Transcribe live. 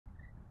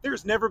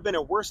There's never been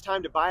a worse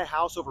time to buy a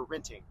house over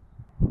renting.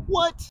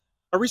 What?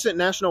 A recent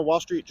National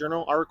Wall Street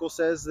Journal article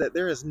says that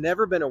there has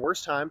never been a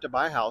worse time to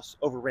buy a house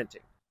over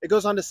renting. It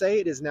goes on to say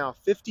it is now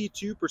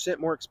 52%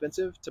 more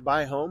expensive to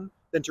buy a home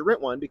than to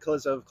rent one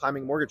because of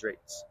climbing mortgage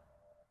rates.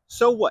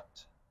 So what?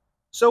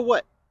 So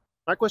what?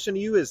 My question to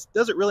you is,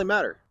 does it really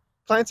matter?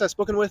 Clients I've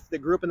spoken with that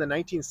grew up in the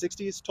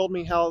 1960s told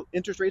me how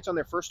interest rates on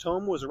their first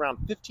home was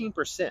around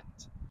 15%.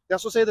 They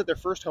also say that their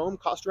first home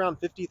cost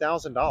around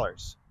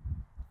 $50,000.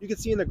 You can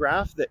see in the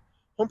graph that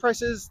home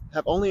prices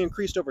have only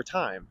increased over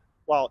time,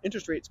 while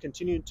interest rates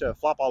continue to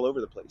flop all over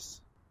the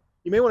place.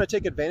 You may want to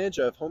take advantage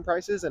of home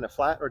prices in a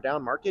flat or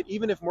down market,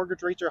 even if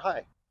mortgage rates are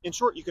high. In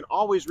short, you can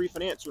always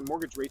refinance when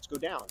mortgage rates go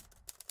down.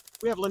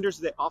 We have lenders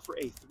that offer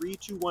a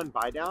 3-2-1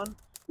 buy down,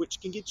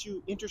 which can get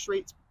you interest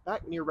rates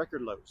back near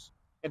record lows.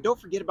 And don't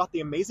forget about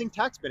the amazing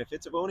tax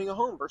benefits of owning a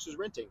home versus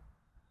renting.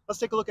 Let's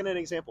take a look at an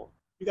example.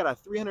 You got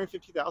a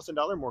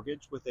 $350,000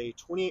 mortgage with a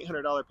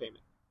 $2,800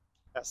 payment.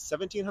 That's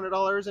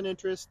 $1,700 in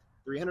interest,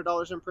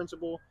 $300 in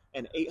principal,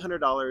 and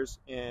 $800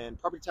 in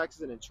property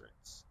taxes and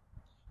insurance.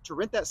 To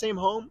rent that same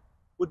home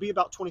would be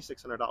about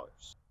 $2,600.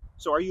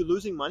 So are you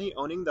losing money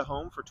owning the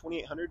home for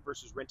 $2,800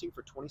 versus renting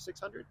for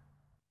 $2,600?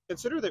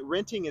 Consider that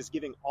renting is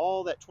giving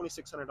all that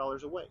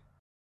 $2,600 away.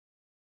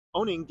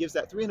 Owning gives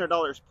that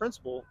 $300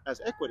 principal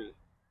as equity.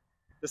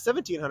 The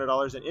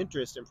 $1,700 in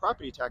interest and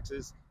property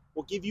taxes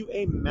will give you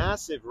a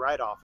massive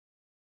write-off.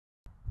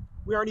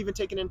 We aren't even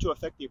taking into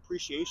effect the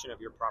appreciation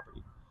of your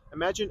property.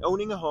 Imagine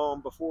owning a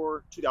home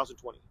before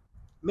 2020.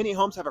 Many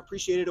homes have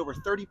appreciated over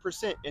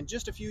 30% in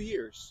just a few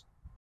years.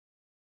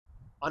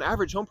 On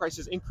average, home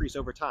prices increase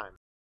over time.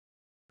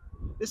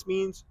 This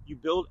means you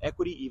build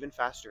equity even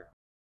faster.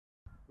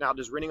 Now,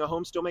 does renting a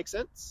home still make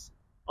sense?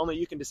 Only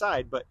you can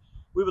decide, but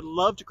we would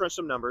love to crunch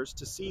some numbers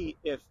to see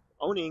if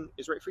owning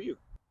is right for you.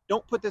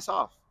 Don't put this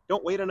off.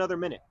 Don't wait another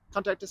minute.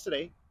 Contact us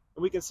today,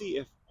 and we can see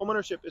if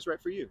homeownership is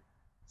right for you.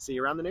 See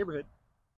you around the neighborhood.